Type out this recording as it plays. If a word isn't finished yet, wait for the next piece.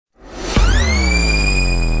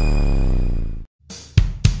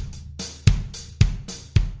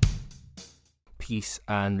peace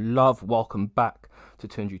and love. Welcome back to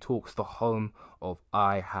Tunji Talks, the home of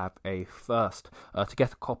I Have a First. To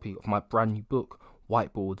get a copy of my brand new book,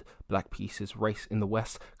 Whiteboard, Black Pieces, Race in the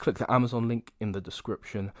West, click the Amazon link in the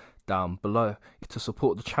description down below. To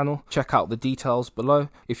support the channel, check out the details below.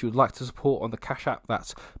 If you would like to support on the Cash App,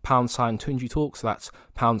 that's # Tunji Talks, that's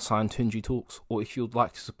 # Tunji Talks. Or if you would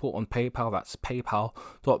like to support on PayPal, that's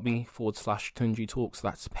paypal.me/Tunji Talks,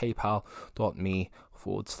 that's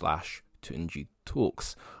paypal.me/Tunji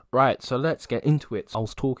Talks. Right, so let's get into it. I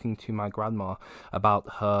was talking to my grandma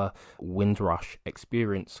about her Windrush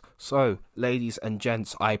experience. So, ladies and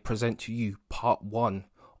gents, I present to you part 1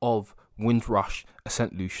 of Windrush, a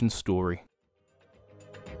St. Lucian story.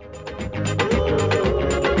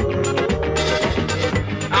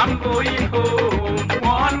 I'm going home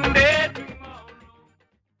one day.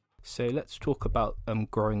 So let's talk about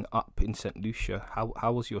growing up in St. Lucia.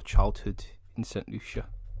 How was your childhood in St. Lucia?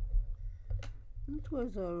 It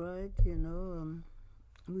was alright,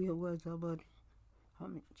 we was about how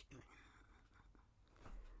many children?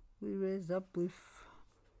 We raised up with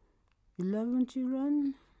 11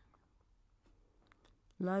 children.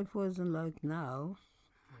 Life wasn't like now.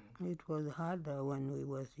 It was harder when we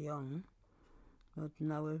was young, but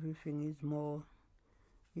now everything is more,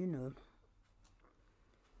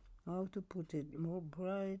 how to put it, more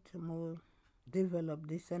bright, more developed.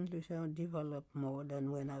 The St. Lucia developed more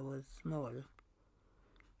than when I was small.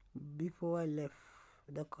 Before I left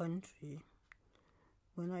the country,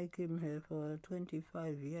 when I came here for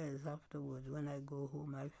 25 years afterwards, when I go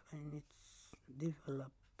home, I find it's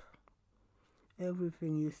developed.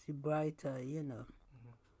 Everything you see brighter,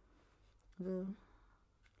 The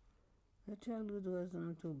childhood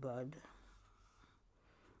wasn't too bad.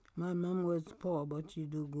 My mom was poor, but she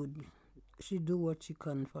do good. She do what she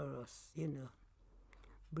can for us,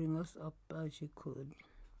 Bring us up as she could.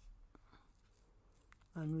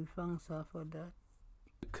 And we thank her for that.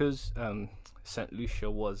 Because St.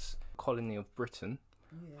 Lucia was a colony of Britain,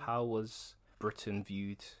 How was Britain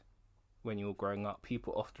viewed when you were growing up?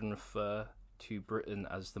 People often refer to Britain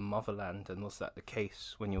as the motherland, and was that the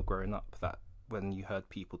case when you were growing up, that when you heard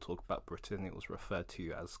people talk about Britain, it was referred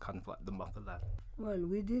to as kind of like the motherland? Well,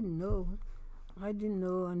 we didn't know. I didn't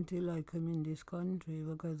know until I came in this country,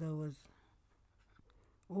 because I was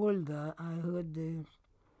older. I heard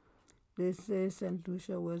they say St.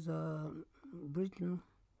 Lucia was a Britain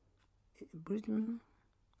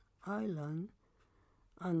island,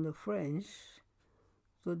 and the French.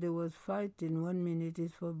 So there was fighting. 1 minute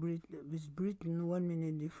is for Britain, 1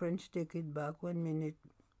 minute the French take it back, 1 minute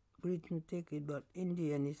Britain take it, but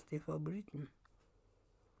Indian is stay for Britain.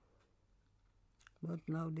 But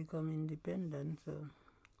now they come independent, so.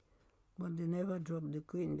 But they never drop the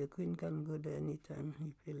Queen. The Queen can go there anytime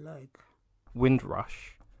if you like.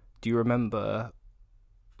 Windrush, do you remember?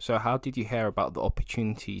 So how did you hear about the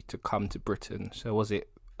opportunity to come to Britain? So was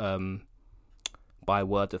it by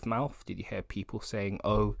word of mouth? Did you hear people saying,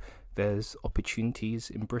 oh, there's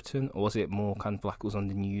opportunities in Britain? Or was it more kind of like it was on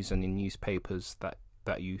the news and in newspapers that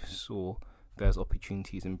you saw there's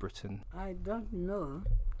opportunities in Britain? I don't know,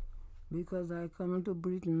 because I come to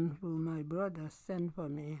Britain through my brother sent for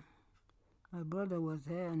me. My brother was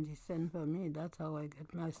here and he sent for me. That's how I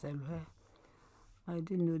get myself here. I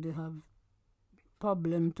didn't know they have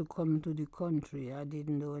problem to come to the country. I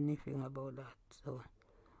didn't know anything about that. So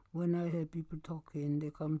when I hear people talking, they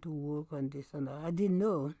come to work and this and that. I didn't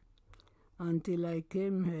know until I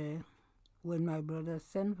came here. When my brother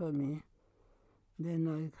sent for me, then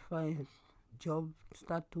I find job,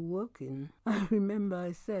 start to working. I remember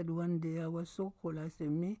I said one day, I was so cold, I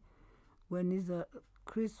said, when is a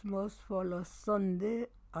Christmas follow Sunday,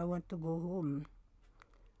 I want to go home.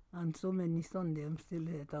 And so many Sunday, I'm still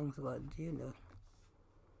here, thanks God,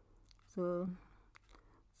 So,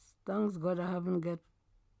 thanks God I haven't got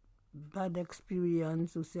bad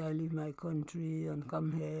experience to say I leave my country and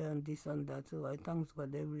come here and this and that. So I thank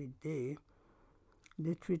God every day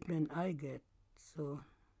the treatment I get. So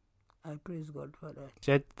I praise God for that. You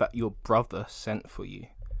said that your brother sent for you.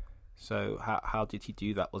 So how did he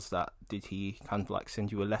do that? Did he kind of like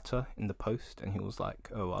send you a letter in the post and he was like,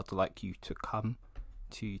 oh, I'd like you to come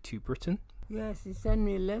to Britain? Yes, he sent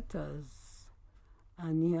me letters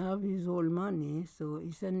and he have his whole money, so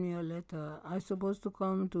he sent me a letter. I supposed to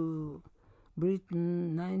come to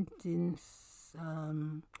Britain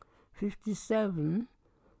 1957,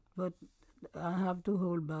 but I have to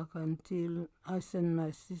hold back until I send my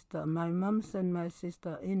sister. My mom sent my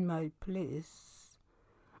sister in my place,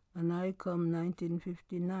 and I come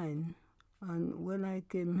 1959. And when I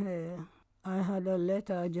came here, I had a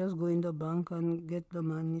letter. I just go in the bank and get the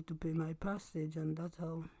money to pay my passage, and that's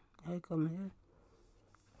how I come here.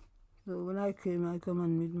 So when I come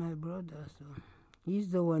and meet my brother. So he's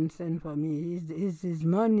the one sent for me. His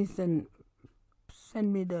money send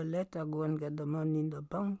me the letter, go and get the money in the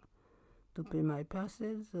bank to pay my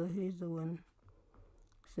passage. So he's the one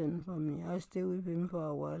sent for me. I stay with him for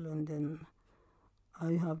a while, and then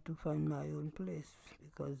I have to find my own place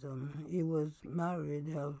because he was married,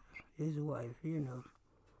 have his wife,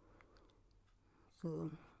 So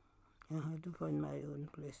I had to find my own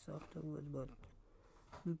place afterwards. But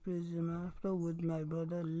we praise him. Afterwards, my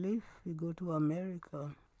brother left. We go to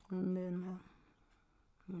America, and then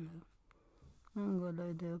thank God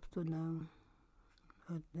I there up to now.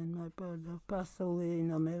 But then my brother passed away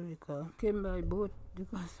in America. Came by boat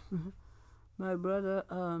because my brother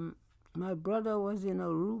was in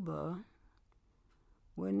Aruba.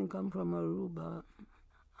 When he come from Aruba,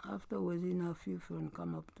 afterwards he and a few friends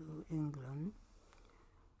come up to England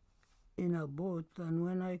in a boat. And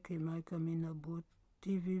when I come in a boat,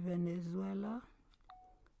 TV Venezuela.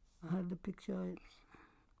 I had the picture.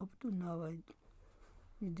 Up to now, it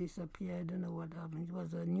disappeared. I don't know what happened. It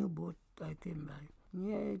was a new boat I came by.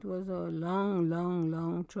 Yeah, it was a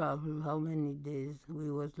long travel. How many days? We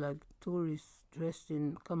was like tourists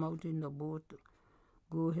come out in the boat,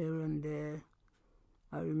 go here and there.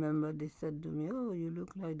 I remember they said to me, "Oh, you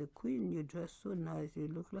look like the Queen. You dress so nice. You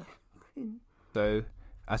look like the Queen." So,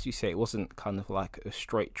 as you say, it wasn't kind of like a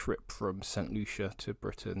straight trip from St. Lucia to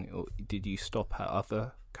Britain, or did you stop at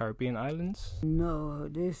other Caribbean islands? No,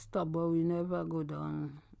 they stop, but we never go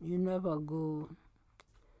down. You never go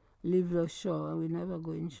leave the shore. We never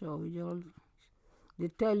go inshore. They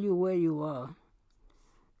tell you where you are.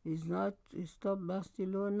 It's not. You stop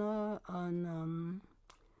Barcelona and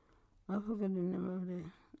I forget the name of the.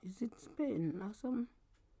 Is it Spain or some?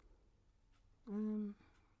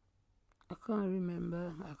 I can't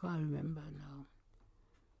remember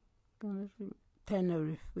now.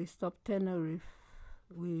 Tenerife. We stop Tenerife.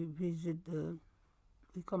 We visit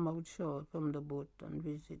we come out shore from the boat and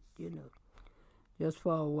visit, just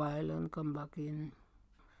for a while and come back in.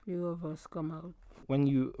 Few of us come out. When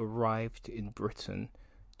you arrived in Britain,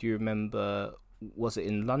 do you remember, was it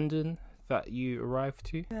in London that you arrived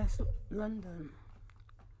to? Yes, London.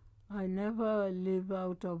 I never live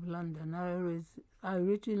out of London. I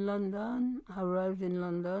reach in London, arrived in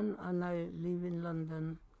London, and I live in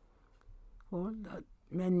London. For that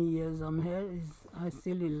many years I'm here, I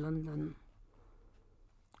still in London.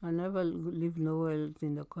 I never live nowhere else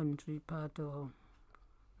in the country part or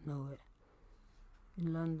nowhere.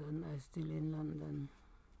 In London, I still in London.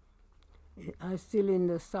 I still in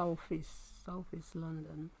the southeast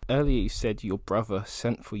London. Earlier you said your brother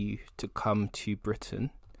sent for you to come to Britain.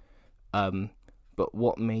 But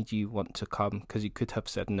what made you want to come? Because you could have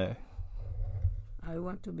said no. I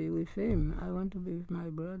want to be with him. I want to be with my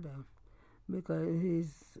brother. Because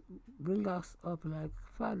he's bring us up like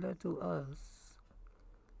father to us.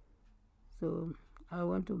 So I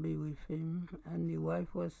want to be with him. And the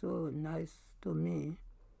wife was so nice to me.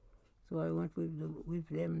 So I went with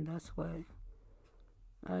them. That's why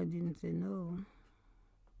I didn't say no.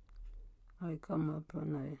 I come up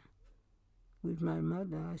and with my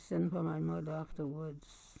mother. I sent for my mother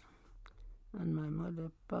afterwards. And my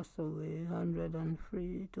mother passed away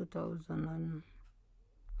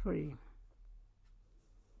 2003.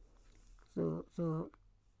 So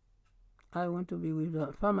I want to be with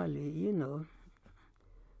the family,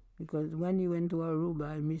 because when he went to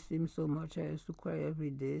Aruba, I miss him so much. I used to cry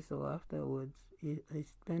every day. So afterwards, I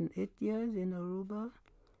spent 8 years in Aruba,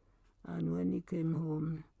 and when he came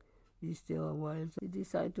home, he stayed a while. So he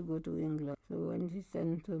decided to go to England. So when he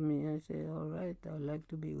sent to me, I said, "All right, I'd like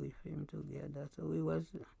to be with him together." So we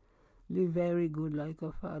live very good, like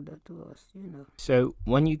a father to us, So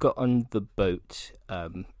when you got on the boat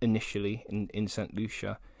initially in St.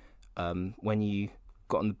 Lucia, when you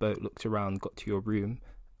got on the boat, looked around, got to your room,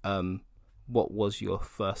 what was your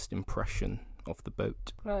first impression of the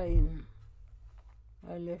boat? Crying.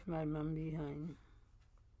 I left my mom behind.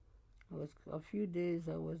 A few days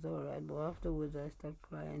I was all right, but afterwards I started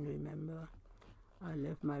crying. Remember, I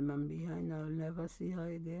left my mom behind. I'll never see her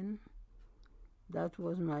again. That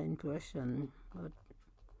was my impression. But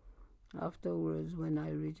afterwards, when I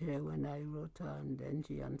reached her, when I wrote her, and then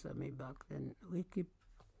she answered me back, then we keep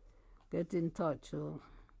get in touch. So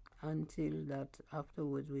until that,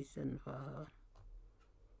 afterwards we sent for her,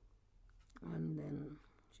 and then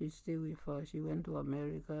she stayed with her. She went to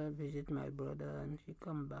America, visit my brother, and she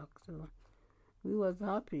come back. So we was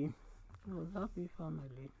happy. We was happy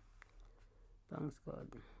family. Thanks God.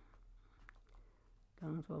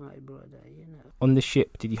 Thanks for my brother, On the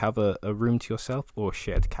ship, did you have a room to yourself or a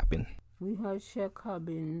shared cabin? We had shared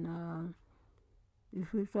cabin.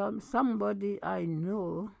 If it's somebody I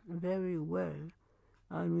know very well,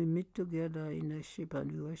 and we meet together in a ship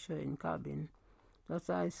and we were sharing cabin, that's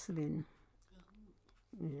Iceland.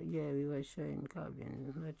 Yeah, we were sharing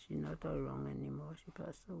cabin, but she's not around anymore. She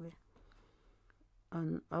passed away.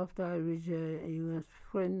 And after I reached here, he was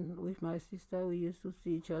friend with my sister. We used to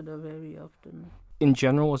see each other very often. In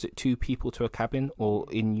general, was it 2 people to a cabin, or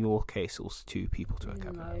in your case, it was 2 people to a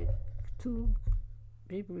cabin? 2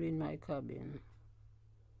 people in my cabin.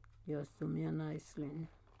 Just to me and Iceland.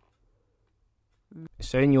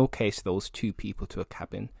 So in your case, there was 2 people to a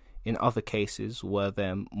cabin. In other cases, were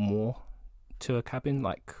there more to a cabin,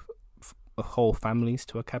 like whole families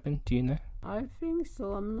to a cabin? Do you know? I think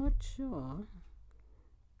so. I'm not sure.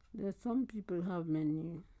 There's some people have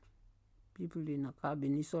many people in a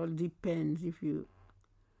cabin. It all depends if you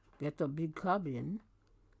get a big cabin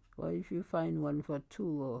or if you find one for 2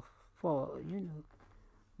 or 4,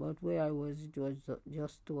 But where I was, it was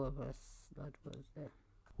just 2 of us that was there.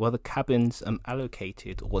 Were the cabins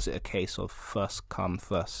allocated, or was it a case of first come,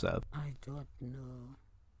 first served? I don't know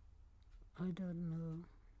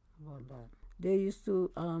about that. They used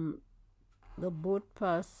to, the boat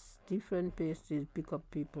pass different places, pick up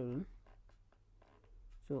people.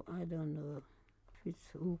 So I don't know if it's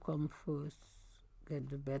who come first, get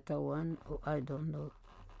the better one, or I don't know.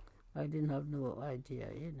 I didn't have no idea,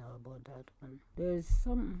 about that one. There's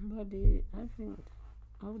somebody, I think,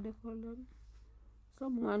 how they call them?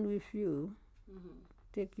 Someone with you,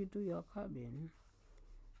 take you to your cabin,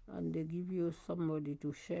 and they give you somebody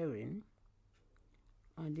to share in.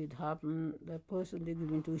 And it happened, the person they give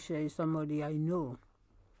me to share is somebody I know.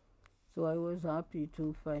 So I was happy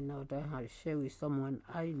to find out I had share with someone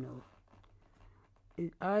I know.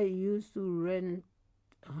 I used to rent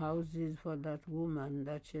houses for that woman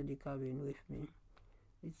that shared the cabin with me.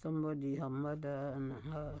 It's somebody, her mother and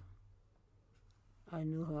her. I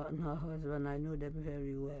know her and her husband. I know them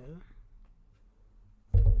very well.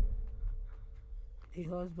 The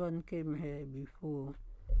husband came here before,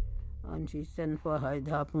 and she sent for her. It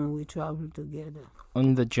happened. We traveled together.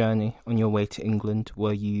 On the journey, on your way to England,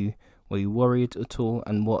 were you worried at all?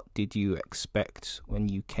 And what did you expect when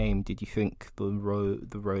you came? Did you think the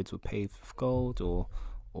roads were paved with gold, or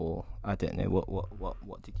I don't know,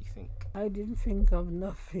 what did you think? I didn't think of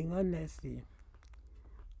nothing, honestly.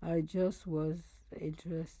 I just was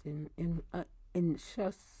interested in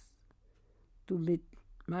just to meet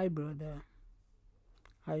my brother.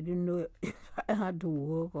 I didn't know if I had to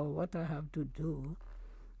work or what I have to do.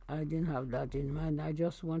 I didn't have that in mind. I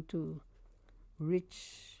just want to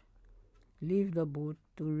leave the boat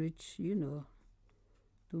to reach, to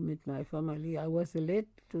meet my family. I was late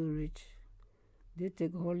to reach. They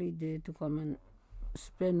take holiday to come and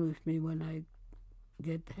spend with me when I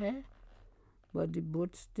get here. But the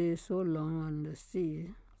boat stays so long on the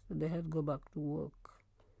sea, so they had to go back to work.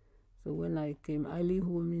 So when I came, I leave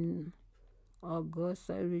home in August,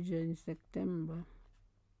 I reach in September.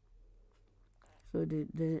 So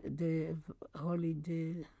the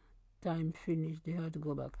holiday time finished, they had to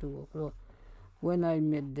go back to work. So when I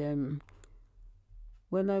met them,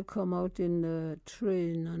 when I come out in the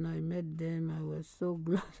train and I met them, I was so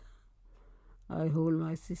glad. I hold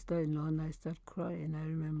my sister-in-law and I start crying. I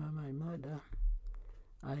remember my mother.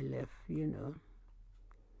 I left,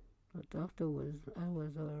 But afterwards, I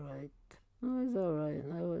was all right. I was all right.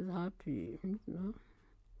 I was happy,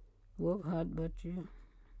 Work hard, but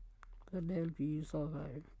God help you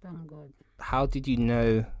survive. Thank God. How did you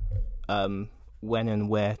know when and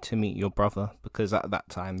where to meet your brother? Because at that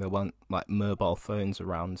time there weren't like mobile phones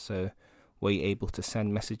around, so were you able to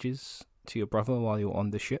send messages to your brother while you were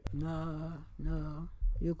on the ship? No,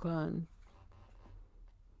 you can't.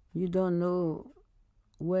 You don't know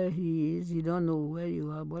where he is, you don't know where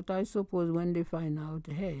you are, but I suppose when they find out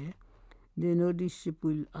here, they know this ship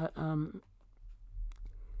will,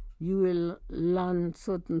 you will land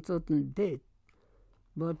certain date,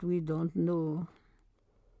 but we don't know,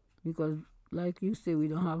 because like you say, we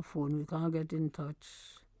don't have phone, we can't get in touch.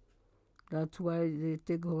 That's why they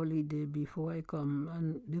take holiday before I come,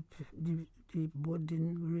 and the boat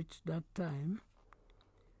didn't reach that time.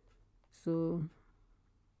 So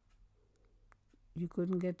you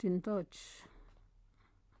couldn't get in touch.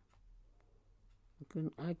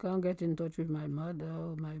 I can't get in touch with my mother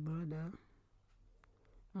or my brother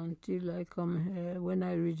until I come here. When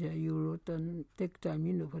I reach here, you wrote and take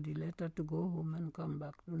time, for the letter to go home and come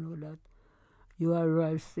back to know that you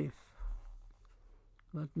arrived safe.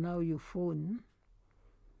 But now you phone,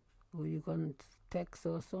 or you can text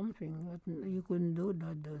or something, but you couldn't do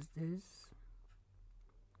that those days.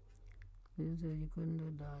 You couldn't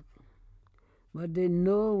do that. But they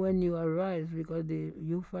know when you arrive because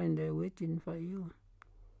you find they're waiting for you.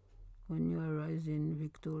 When you arrive in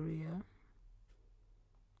Victoria,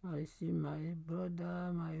 I see my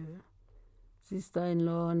brother, my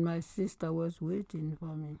sister-in-law, and my sister was waiting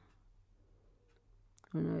for me.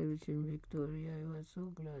 When I reached in Victoria, I was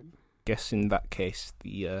so glad. Guess in that case,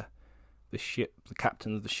 the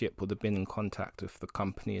captain of the ship would have been in contact with the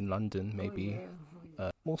company in London, maybe. Oh,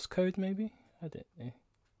 yeah. Morse code, maybe? I don't know.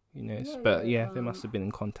 Who knows? Yeah, But yeah, they must have been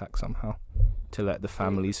in contact somehow to let the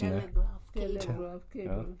families know. Telegraph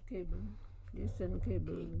cable. They send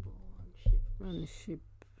cable and ship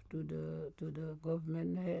to the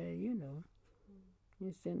government here, you know.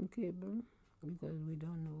 You send cable because we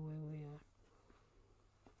don't know where we are.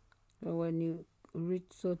 So when you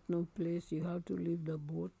reach certain place, you have to leave the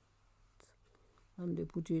boat, and they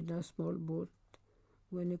put you in a small boat.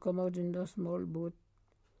 When you come out in the small boat,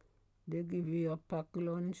 they give you a packed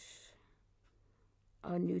lunch,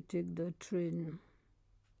 and you take the train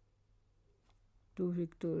to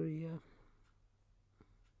Victoria.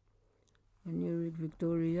 When you reach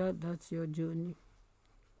Victoria, that's your journey.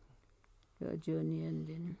 Your journey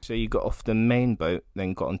ending. So you got off the main boat,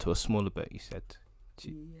 then got onto a smaller boat, you said?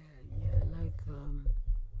 Yeah, like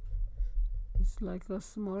it's like a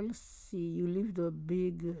small sea. You leave the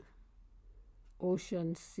big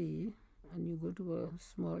ocean sea, and you go to a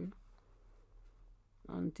small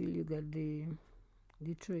until you get the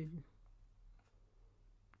train.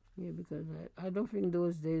 Yeah, because I don't think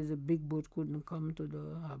those days a big boat couldn't come to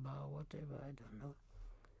the harbor or whatever, I don't know.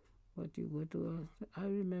 But you go to I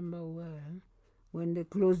remember when they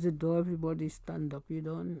close the door, everybody stand up. You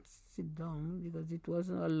don't sit down because it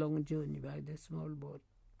wasn't a long journey by the small boat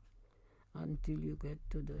until you get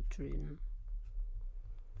to the train.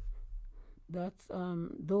 That's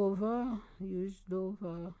Dover. You reach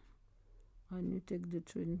Dover and you take the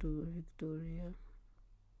train to Victoria.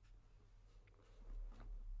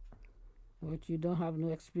 But you don't have no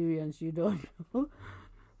experience. You don't know.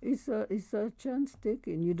 It's a chance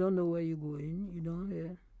taking. You don't know where you're going. You don't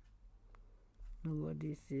hear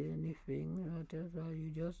nobody say anything. Whatever. You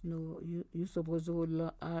just know you're supposed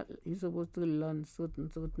to learn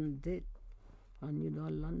certain date, and you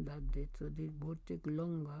don't learn that date. So the boat take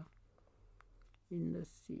longer in the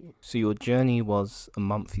sea. So your journey was a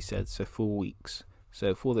month, you said. So 4 weeks.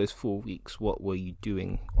 So for those 4 weeks, what were you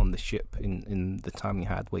doing on the ship in the time you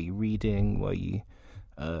had? Were you reading? Were you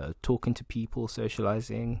talking to people,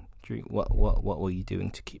 socializing? What were you doing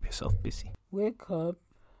to keep yourself busy? Wake up,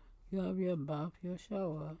 you have your bath, your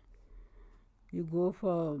shower. You go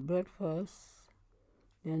for breakfast,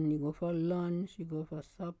 then you go for lunch, you go for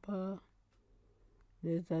supper.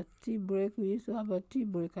 There's a tea break. We used to have a tea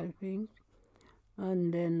break, I think.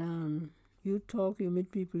 And then you talk, you meet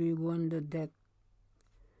people, you go on the deck.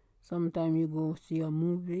 Sometimes you go see a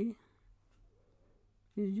movie.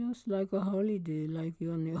 It's just like a holiday, like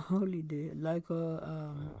you're on a holiday, like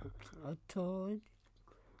a tour. It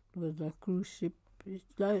was a cruise ship.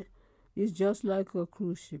 It's just like a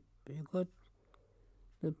cruise ship. You got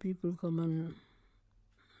the people come and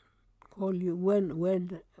call you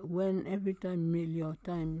when every time meal your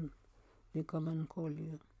time they come and call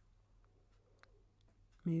you.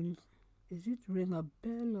 Meal, is it ring a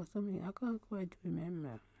bell or something? I can't quite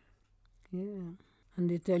remember. Yeah. And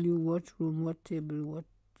they tell you what room, what table, what,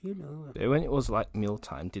 you know. When it was like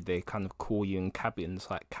mealtime, did they kind of call you in cabins,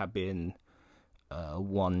 like cabin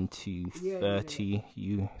 1 to 30?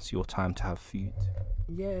 Yeah. It's your time to have food.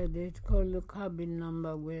 Yeah, they call the cabin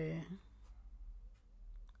number which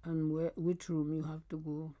room you have to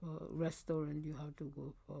go for, restaurant you have to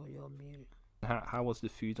go for your meal. How was the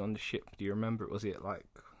food on the ship? Do you remember? Was it like,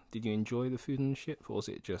 did you enjoy the food on the ship, or was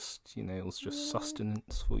it just, it was just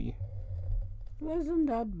sustenance for you? It wasn't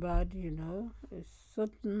that bad, A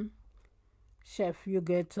certain chef you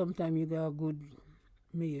get, sometimes you get a good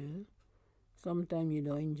meal. Sometimes you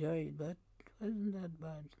don't enjoy it, but it wasn't that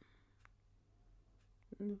bad.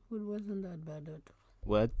 The food wasn't that bad at all.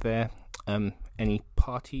 Were there any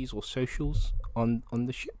parties or socials on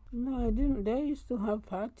the ship? No, I didn't. They used to have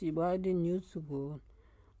party, but I didn't used to go.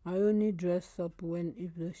 I only dress up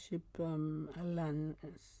if the ship land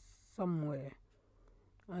somewhere.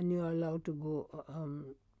 And you're allowed to go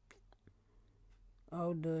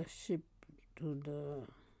out the ship to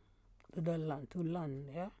the land,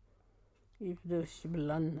 yeah? If the ship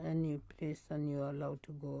land any place and you're allowed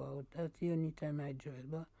to go out, that's the only time I dress.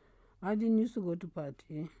 But I didn't used to go to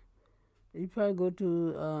party. If I go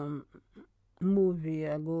to movie,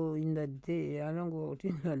 I go in the day. I don't go out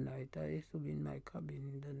in the night. I used to be in my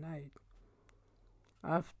cabin in the night.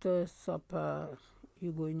 After supper,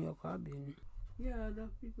 you go in your cabin. Yeah, the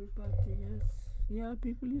people party, yes. Yeah,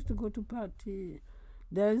 people used to go to party.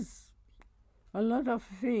 There's a lot of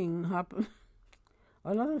thing happen.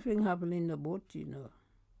 A lot of thing happen in the boat, you know.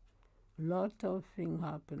 Lot of thing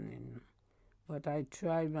happening. But I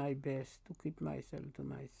try my best to keep myself to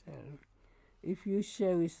myself. If you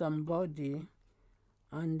share with somebody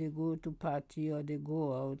and they go to party or they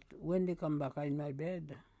go out, when they come back, I'm in my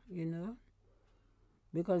bed, you know,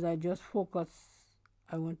 because I just focus.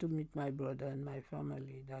 I want to meet my brother and my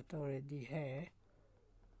family that already here,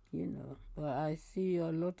 you know. But I see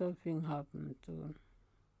a lot of things happen too.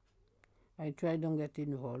 I try don't get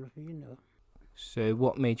involved, you know. So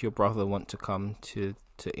what made your brother want to come to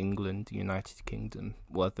England, the United Kingdom?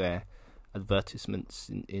 Were there advertisements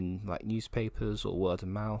in like newspapers or word of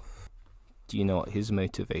mouth? Do you know what his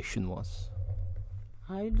motivation was?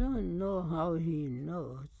 I don't know how he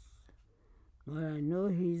knows, but I know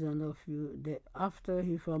he's on a few. After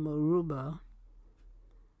he from Aruba,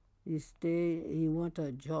 he want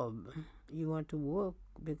a job. He want to work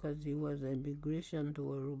because he was immigration to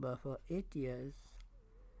Aruba for 8 years.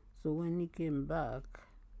 So when he came back,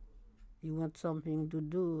 he want something to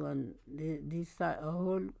do, and a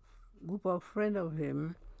whole group of friends of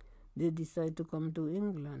him, they decide to come to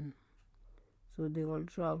England. So they all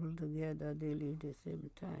travel together. They live the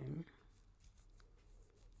same time.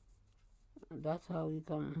 That's how we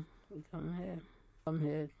come. We come here. Come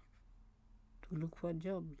here to look for a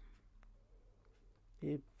job.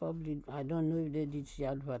 They probably, I don't know if they did see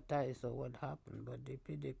advertise or what happened, but they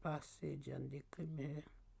paid the passage and they came here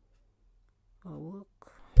for work.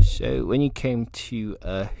 So when you came to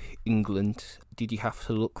England, did you have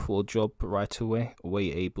to look for a job right away, or were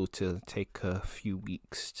you able to take a few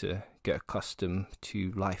weeks to get accustomed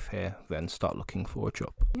to life here, then start looking for a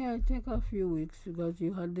job? Yeah, it took a few weeks because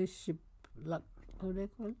you had this ship, like, how they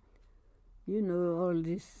call it? You know, all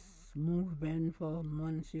this movement for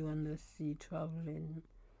months, you on the sea traveling.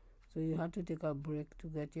 So you had to take a break to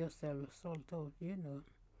get yourself sorted out, you know.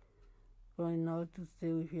 Find out to stay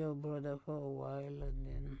with your brother for a while, and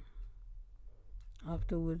then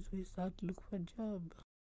afterwards we start to look for a job.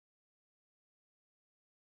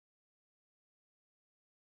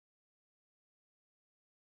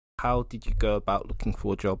 How did you go about looking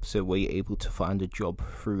for a job? So were you able to find a job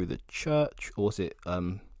through the church, or was it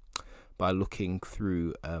by looking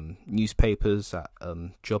through newspapers at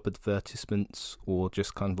job advertisements, or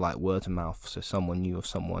just kind of like word of mouth, so someone knew of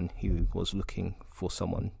someone who was looking for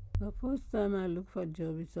someone? The first time I looked for a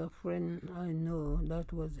job, it's a friend I know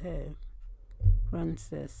that was here,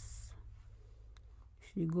 Frances.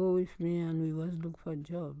 She go with me and we was look for a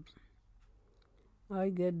job. I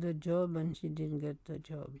get the job and she didn't get the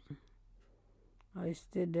job. I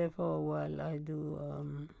stayed there for a while. I do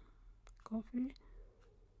coffee.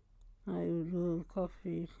 I do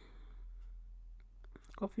coffee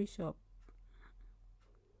shop.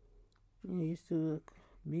 I used to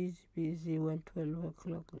busy when 12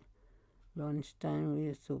 o'clock lunchtime. We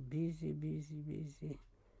used to busy.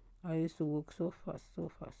 I used to work so fast.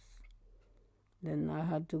 Then I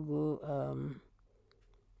had to go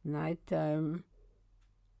nighttime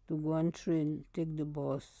to go and train, take the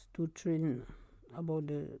bus to train about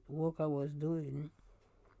the work I was doing.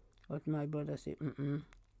 But my brother said,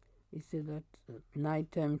 He said that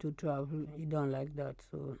nighttime to travel, he don't like that,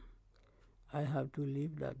 so I have to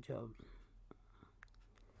leave that job.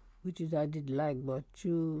 Which is I did like, but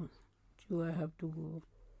true I have to go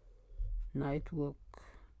night work,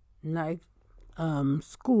 night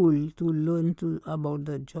school to learn about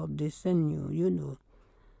the job they send you, you know.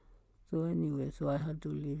 So anyway, so I had to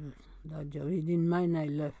leave that job. He didn't mind I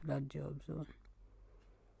left that job, so.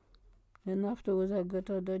 And afterwards I got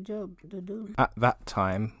other job to do. At that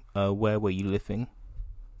time, where were you living?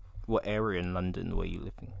 What area in London were you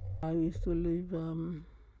living? I used to live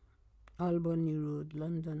Albany Road,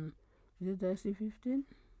 London. Is it SC15?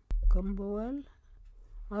 Camberwell?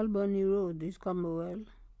 Albany Road is Camberwell.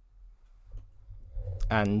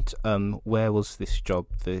 And where was this job,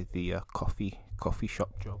 the coffee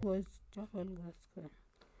shop job? It was Trafalgar Square.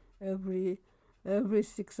 Every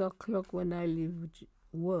 6 o'clock when I leave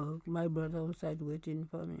work, my brother was outside waiting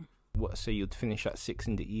for me. What? So you'd finish at 6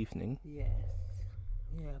 in the evening? Yes.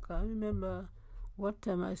 Yeah, I can't remember what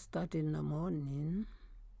time I started in the morning,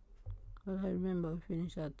 but I remember we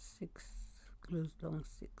finished at 6, closed down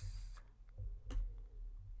 6.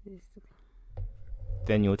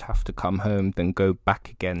 Then you would have to come home, then go back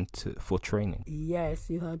again for training. Yes,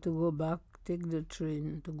 you had to go back, take the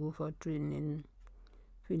train to go for training.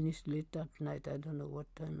 Finish late at night. I don't know what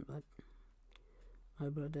time, but my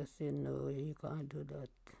brother said no, you can't do that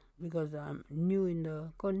because I'm new in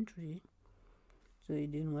the country, so he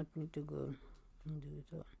didn't want me to go and do it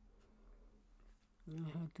all.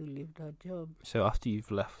 I had to leave that job. So after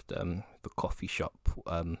you've left the coffee shop,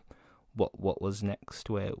 what was next?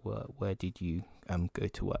 Where did you go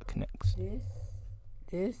to work next?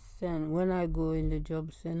 And when I go in the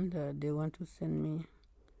job center, they want to send me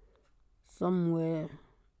somewhere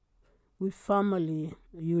with family.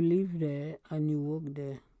 You live there and you work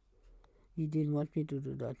there. He didn't want me to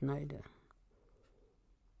do that neither.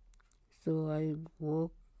 So I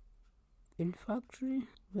work in factory.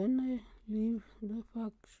 When I leave the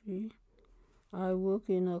factory, I work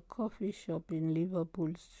in a coffee shop in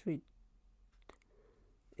Liverpool Street,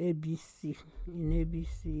 ABC,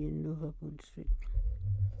 in Liverpool Street.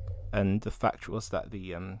 And the factory, was that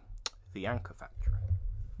the Anchor factory?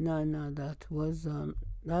 No, that was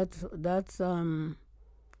that's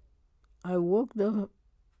I worked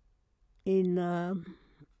in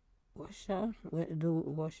washout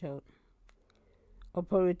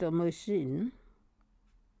operator machine.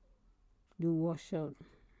 Do washout,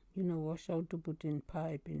 washout to put in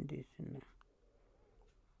pipe in this and that.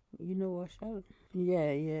 Washout?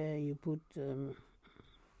 Yeah, you put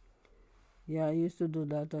I used to do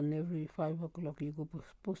that on every 5 o'clock. You go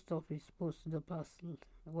post office, post the parcel.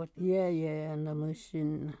 What? Yeah, and the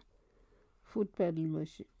machine, foot pedal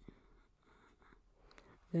machine.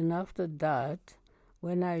 Then after that,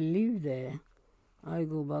 when I leave there, I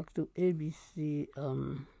go back to ABC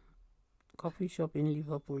coffee shop in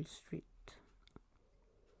Liverpool Street.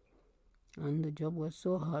 And the job was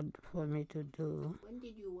so hard for me to do. When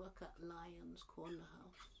did you work at Lions Corner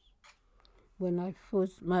House? When I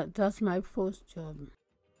that's my first job.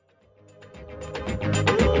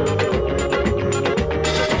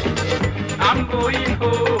 I'm going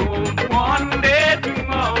home one day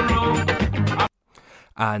tomorrow.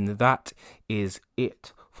 And that is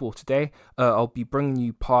it for today. I'll be bringing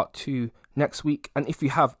you part 2 next week. And if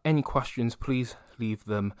you have any questions, please leave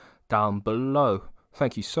them down below.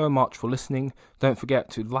 Thank you so much for listening. Don't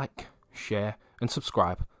forget to like, share, and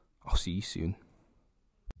subscribe. I'll see you soon.